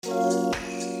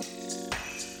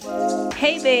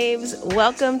Hey babes,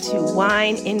 welcome to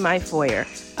Wine in My Foyer,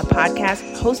 a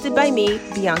podcast hosted by me,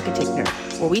 Bianca Tickner,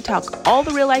 where we talk all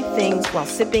the real life things while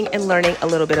sipping and learning a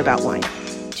little bit about wine.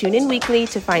 Tune in weekly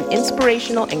to find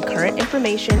inspirational and current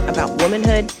information about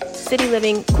womanhood, city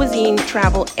living, cuisine,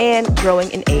 travel, and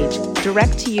growing in age,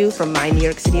 direct to you from my New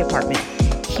York City apartment.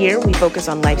 Here, we focus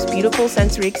on life's beautiful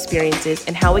sensory experiences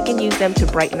and how we can use them to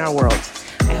brighten our worlds.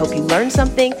 I hope you learn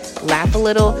something, laugh a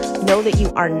little, know that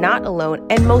you are not alone,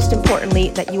 and most importantly,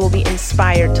 that you will be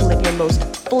inspired to live your most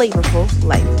flavorful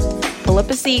life. Pull up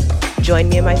a seat, join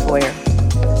me in my foyer.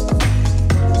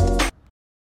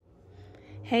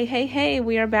 Hey,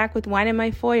 we are back with Wine in My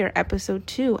Foyer, episode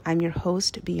 2. I'm your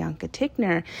host, Bianca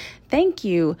Tickner. Thank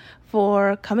you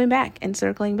for coming back and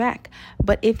circling back.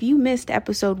 But if you missed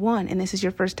episode 1 and this is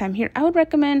your first time here, I would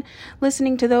recommend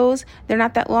listening to those. They're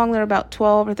not that long. They're about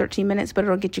 12 or 13 minutes, but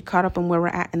it'll get you caught up on where we're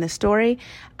at in the story.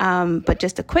 But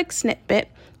just a quick snippet.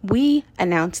 We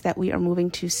announced that we are moving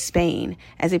to Spain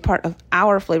as a part of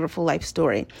our flavorful life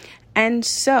story. And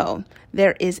so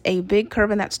there is a big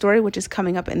curve in that story, which is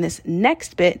coming up in this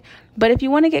next bit. But if you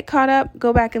want to get caught up,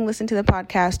 go back and listen to the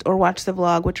podcast or watch the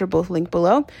vlog, which are both linked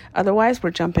below. Otherwise,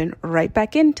 we're jumping right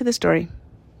back into the story.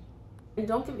 And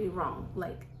don't get me wrong,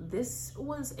 this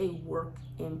was a work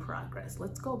in progress.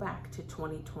 Let's go back to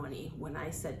 2020 when I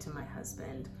said to my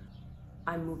husband,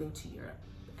 I'm moving to Europe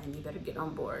and you better get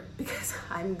on board because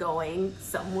I'm going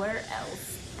somewhere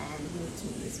else and we need to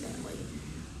meet his family.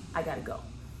 I gotta go.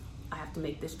 I have to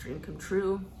make this dream come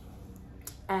true.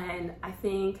 And I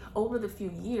think over the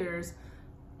few years,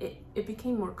 it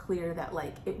became more clear that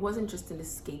it wasn't just an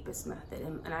escapist method.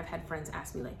 And I've had friends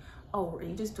ask me oh, are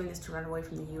you just doing this to run away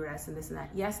from the US and this and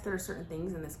that? Yes, there are certain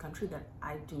things in this country that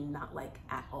I do not like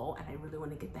at all and I really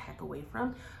want to get the heck away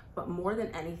from. But more than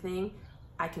anything,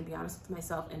 I can be honest with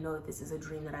myself and know that this is a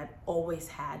dream that I've always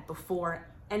had before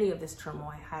any of this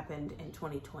turmoil happened in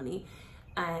 2020.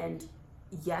 And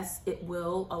yes, it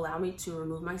will allow me to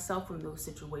remove myself from those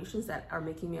situations that are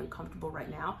making me uncomfortable right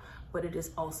now, but it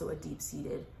is also a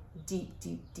deep-seated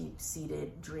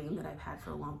dream that I've had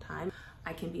for a long time.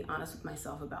 I can be honest with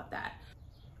myself about that.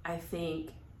 I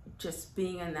think just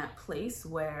being in that place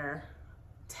where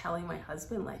telling my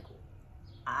husband,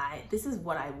 this is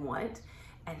what I want,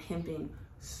 and him being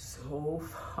so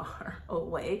far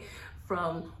away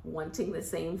from wanting the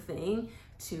same thing,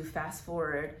 to fast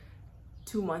forward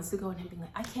 2 months ago and him being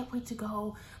I can't wait to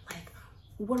go.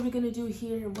 What are we gonna do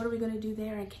here? And what are we gonna do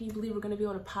there? And can you believe we're gonna be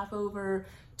able to pop over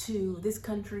to this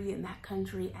country and that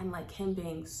country? And him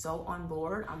being so on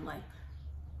board, I'm thank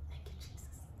you,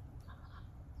 Jesus.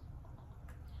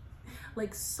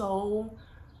 So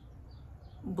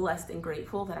blessed and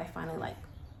grateful that I finally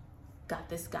got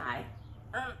this guy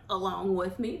along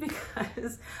with me,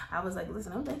 because I was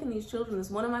listen, I'm taking these children. There's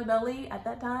one in my belly at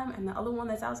that time and the other one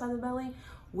that's outside the belly.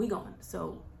 We going.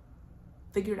 So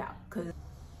figure it out, because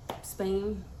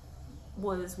Spain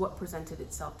was what presented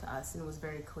itself to us and it was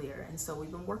very clear. And so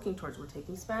we've been working towards, we're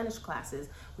taking Spanish classes.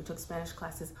 We took Spanish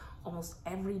classes almost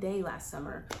every day last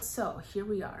summer. So here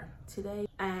we are today,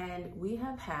 and we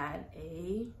have had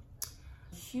a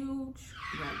huge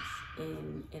wrench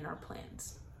in our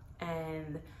plans.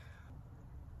 And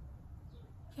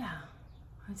yeah,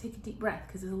 I'm gonna take a deep breath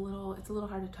because it's a little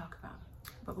hard to talk about.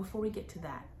 But before we get to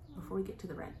that, before we get to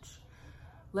the wrench,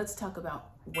 let's talk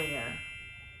about where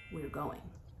we're going.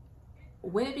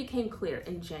 When it became clear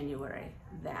in January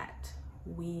that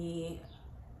we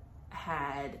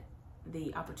had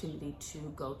the opportunity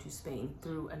to go to Spain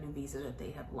through a new visa that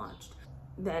they have launched,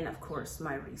 then of course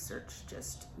my research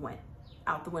just went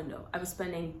out the window. I was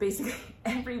spending basically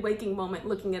every waking moment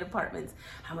looking at apartments.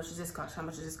 How much does this cost? How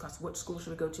much does this cost? Which school should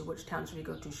we go to? Which town should we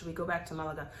go to? Should we go back to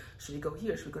Malaga? Should we go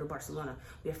here? Should we go to Barcelona?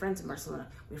 We have friends in Barcelona.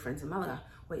 We have friends in Malaga.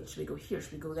 Wait, should we go here?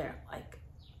 Should we go there?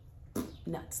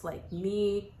 Nuts.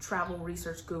 Me, travel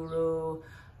research guru,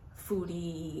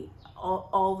 foodie,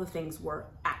 all the things were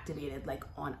activated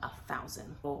on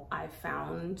 1,000. Well, I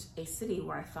found a city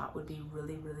where I thought would be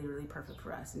really, really, really perfect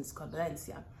for us, and it's called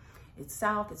Valencia. It's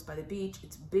south, it's by the beach,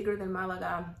 it's bigger than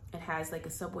Malaga, it has a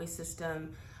subway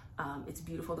system, it's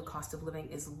beautiful, the cost of living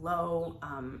is low,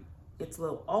 it's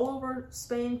low all over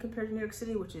Spain compared to New York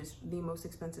City, which is the most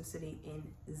expensive city in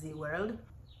the world,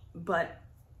 but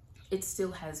it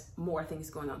still has more things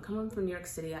going on. Coming from New York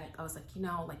City, I was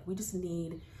we just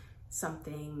need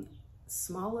something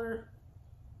smaller,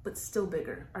 but still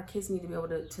bigger. Our kids need to be able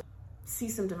to see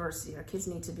some diversity. Our kids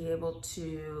need to be able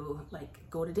to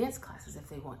go to dance classes if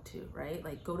they want to, right?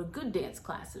 Go to good dance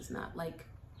classes, not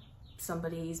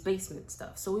somebody's basement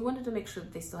stuff. So we wanted to make sure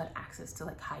that they still had access to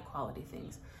high quality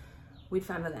things. We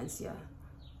found Valencia.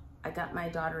 I got my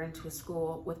daughter into a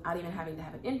school without even having to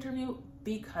have an interview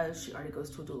because she already goes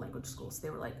to a dual language school. So they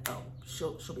were like, oh,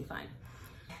 she'll be fine.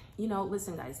 You know,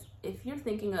 listen guys, if you're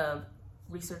thinking of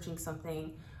researching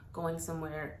something, going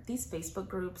somewhere, these Facebook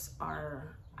groups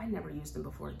are, I never used them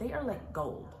before. They are like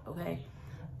gold, okay?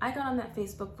 I got on that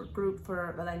Facebook group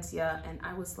for Valencia and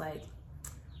I was like,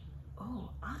 oh,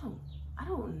 I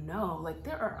don't know. Like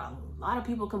there are a lot of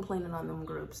people complaining on them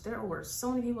groups. There were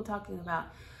so many people talking about,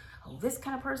 oh, this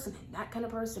kind of person and that kind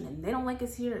of person, and they don't like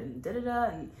us here, and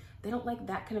da-da-da, and they don't like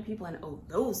that kind of people, and oh,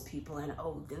 those people, and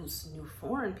oh, those new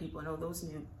foreign people, and oh, those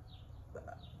new,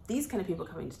 these kind of people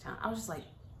coming to town. I was just like,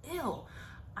 ew,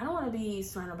 I don't want to be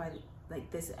surrounded by like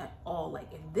this at all.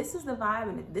 Like if this is the vibe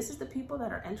and if this is the people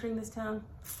that are entering this town,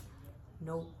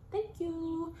 no, thank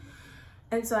you.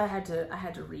 And so I had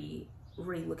to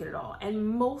re-look at it all. And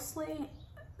mostly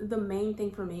the main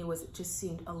thing for me was it just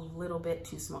seemed a little bit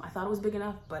too small. I thought it was big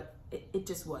enough, but it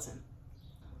just wasn't.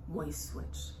 We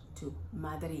switched to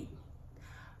Madrid.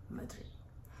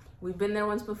 We've been there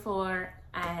once before,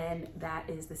 and that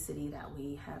is the city that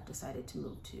we have decided to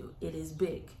move to. It is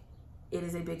big. It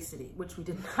is a big city, which we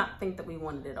did not think that we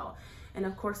wanted at all. And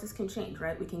of course this can change,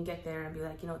 right? We can get there and be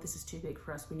like, you know what, this is too big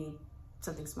for us. We need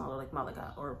something smaller like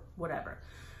Malaga or whatever.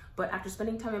 But after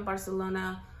spending time in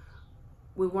Barcelona,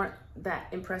 we weren't that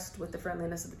impressed with the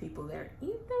friendliness of the people there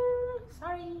either.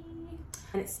 Sorry.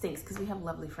 And it stinks because we have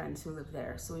lovely friends who live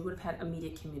there. So we would have had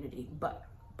immediate community. But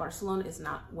Barcelona is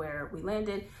not where we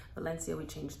landed. Valencia, we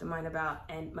changed the mind about.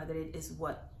 And Madrid is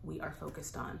what we are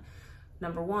focused on.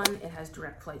 Number one, it has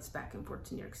direct flights back and forth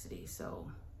to New York City.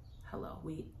 So hello,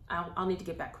 I'll need to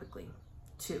get back quickly.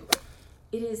 Two,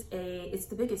 it's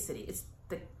the biggest city. It's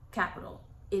the capital.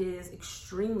 It is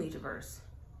extremely diverse.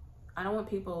 I don't want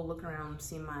people looking around,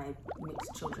 seeing my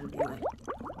mixed children being like,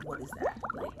 what is that?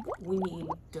 Like, we need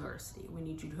diversity. We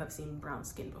need you to have seen brown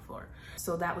skin before.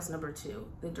 So that was number two.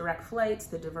 The direct flights,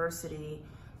 the diversity,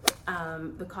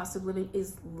 the cost of living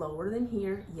is lower than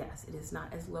here. Yes, it is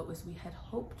not as low as we had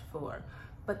hoped for,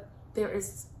 but there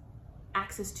is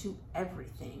access to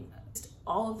everything. Just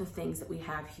all of the things that we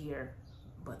have here,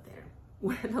 but there,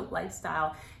 where the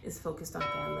lifestyle is focused on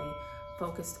family,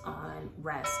 focused on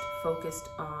rest, focused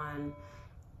on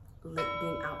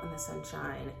being out in the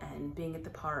sunshine and being at the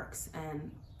parks,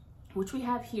 and which we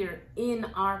have here in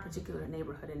our particular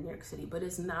neighborhood in New York City, but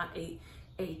it's not a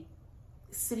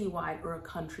citywide or a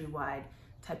countrywide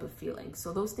type of feeling.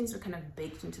 So those things are kind of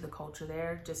baked into the culture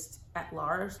there, just at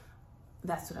large.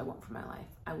 That's what I want for my life.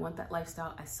 I want that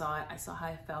lifestyle. I saw it. I saw how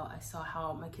I felt. I saw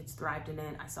how my kids thrived in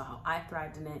it. I saw how I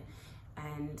thrived in it.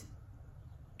 And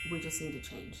we just need to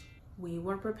change. We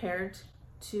weren't prepared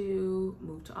to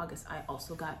move to August. I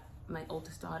also got my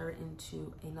oldest daughter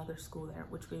into another school there,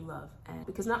 which we love. And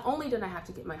because not only did I have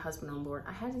to get my husband on board,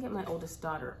 I had to get my oldest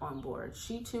daughter on board.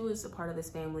 She too is a part of this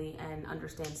family and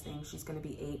understands things. She's gonna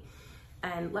be 8.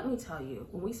 And let me tell you,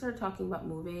 when we started talking about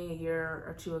moving a year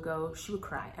or two ago, she would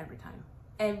cry every time.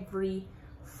 Every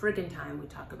friggin' time we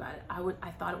talk about it.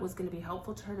 I thought it was gonna be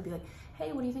helpful to her to be like,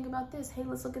 hey, what do you think about this? Hey,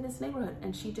 let's look at this neighborhood.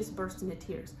 And she just burst into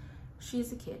tears. She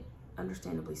is a kid,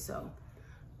 understandably so.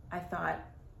 I thought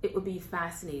it would be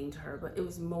fascinating to her, but it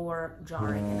was more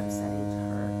jarring and upsetting to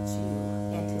her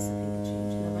to anticipate the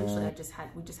change. And eventually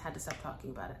we just had to stop talking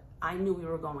about it. I knew we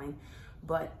were going,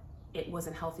 but it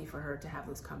wasn't healthy for her to have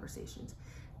those conversations.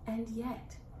 And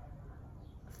yet,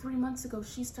 3 months ago,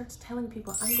 she starts telling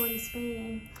people, I'm going to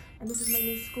Spain, and this is my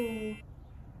new school.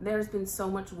 There's been so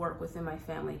much work within my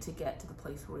family to get to the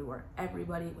place where we were.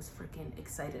 Everybody was freaking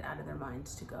excited out of their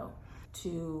minds to go,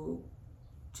 to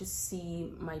just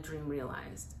see my dream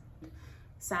realized.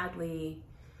 Sadly,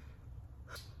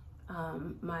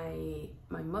 my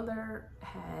mother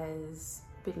has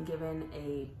been given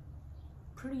a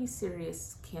pretty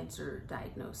serious cancer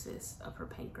diagnosis of her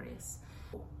pancreas.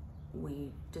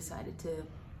 We decided to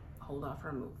hold off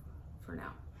our move for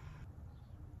now.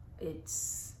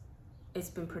 It's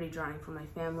been pretty jarring for my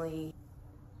family,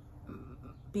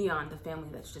 beyond the family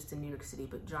that's just in New York City,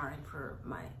 but jarring for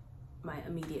my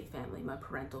immediate family, my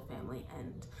parental family,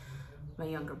 and my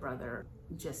younger brother.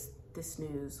 Just this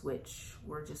news, which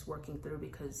we're just working through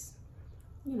because,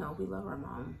 you know, we love our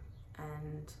mom,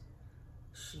 and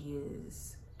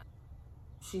she's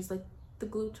like the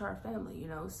glue to our family, you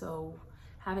know. So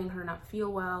having her not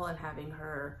feel well and having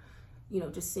her, you know,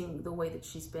 just seeing the way that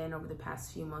she's been over the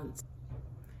past few months,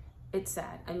 it's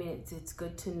sad. I mean, it's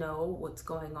good to know what's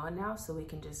going on now so we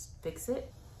can just fix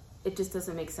it. It just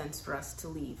doesn't make sense for us to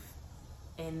leave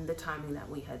in the timing that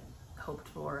we had hoped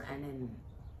for and in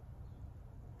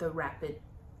the rapid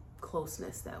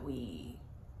closeness that we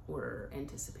were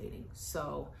anticipating.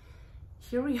 So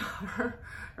here we are,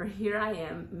 or here I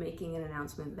am making an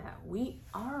announcement that we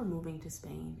are moving to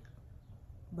Spain,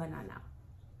 but not now.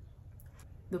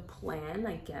 The plan,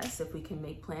 I guess, if we can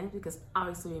make plans, because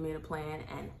obviously we made a plan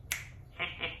and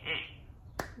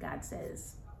God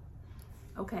says,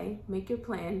 okay, make your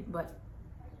plan, but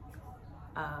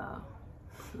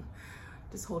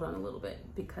just hold on a little bit,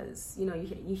 because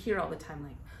you hear all the time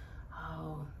like,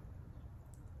 oh,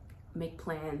 make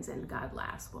plans and God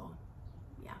laughs. Well,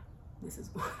 yeah, this is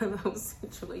one of those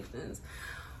situations.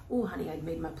 Oh, honey, I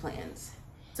made my plans.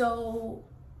 So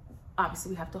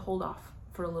obviously we have to hold off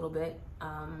for a little bit,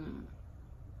 and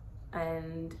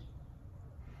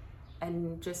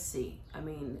just see. I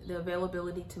mean, the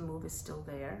availability to move is still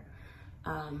there.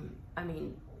 I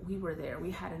mean, we were there.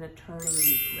 We had an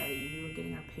attorney ready. We were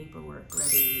getting our paperwork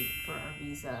ready for our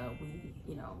visa. We,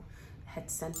 had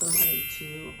sent the money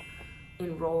to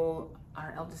enroll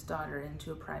our eldest daughter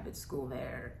into a private school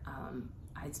there.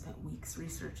 I'd spent weeks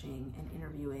researching and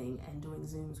interviewing and doing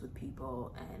Zooms with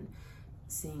people and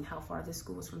seeing how far this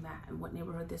school was from that and what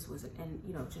neighborhood this was, and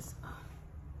just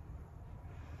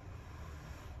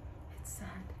it's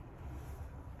sad.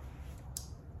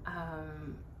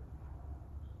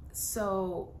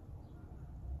 So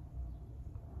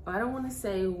I don't want to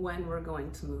say when we're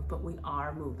going to move, but we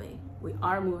are moving. We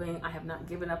are moving. I have not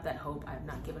given up that hope. I have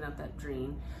not given up that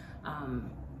dream.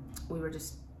 We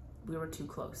were too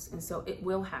close. And so it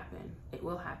will happen. It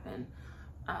will happen.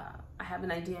 I have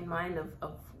an idea in mind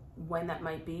of when that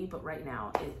might be, but right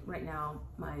now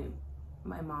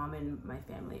my mom and my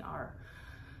family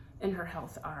and her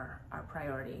health are our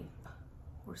priority.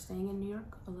 We're staying in New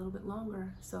York a little bit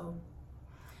longer, so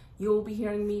you'll be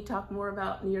hearing me talk more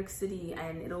about New York City,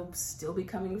 and it'll still be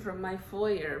coming from my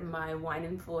foyer, my wine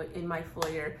in my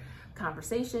foyer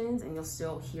conversations, and you'll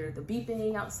still hear the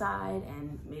beeping outside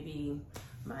and maybe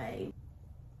my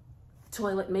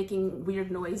toilet making weird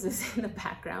noises in the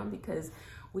background, because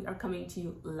we are coming to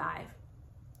you live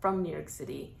from New York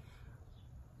City.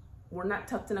 We're not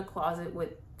tucked in a closet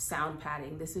with sound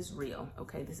padding. This is real,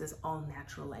 okay? This is all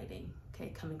natural lighting,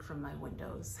 okay? Coming from my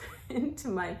windows into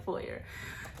my foyer.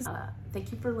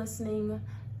 Thank you for listening,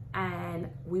 and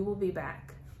we will be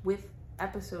back with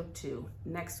episode 2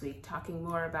 next week, talking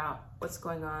more about what's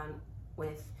going on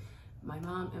with my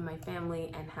mom and my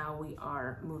family and how we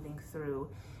are moving through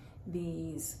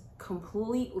these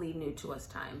completely new to us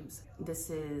times. This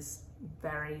is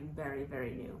very, very,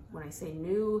 very new. When I say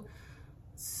new,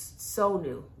 so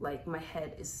new, like my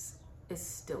head is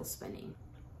still spinning.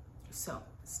 So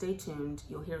stay tuned.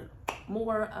 You'll hear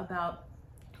more about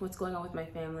what's going on with my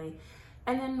family,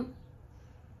 and then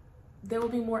there will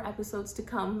be more episodes to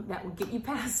come that will get you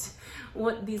past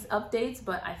what these updates,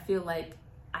 but I feel like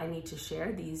I need to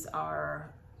share. These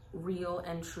are real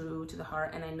and true to the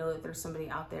heart, and I know that there's somebody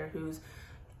out there who's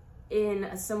in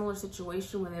a similar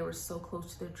situation where they were so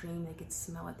close to their dream. They could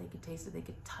smell it, they could taste it, they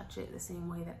could touch it the same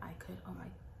way that I could.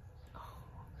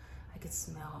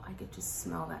 I could just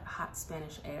smell that hot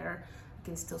Spanish air. I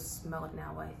can still smell it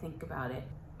now when I think about it.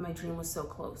 My dream was so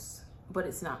close, but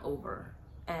it's not over.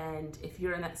 And if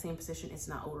you're in that same position, it's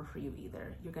not over for you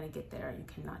either. You're gonna get there. You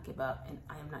cannot give up, and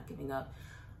I am not giving up.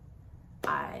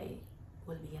 I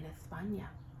will be in España.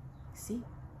 Sí,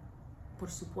 por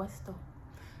supuesto.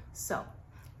 So,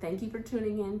 thank you for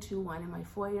tuning in to Wine in My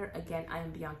Foyer. Again, I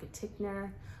am Bianca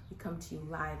Tickner. We come to you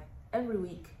live every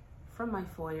week from my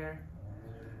foyer.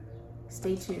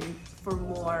 Stay tuned for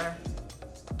more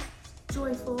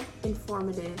joyful,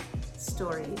 informative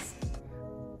stories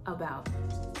about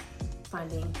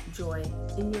finding joy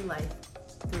in your life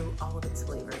through all of its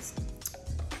flavors.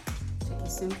 Check you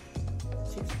soon.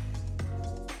 Cheers.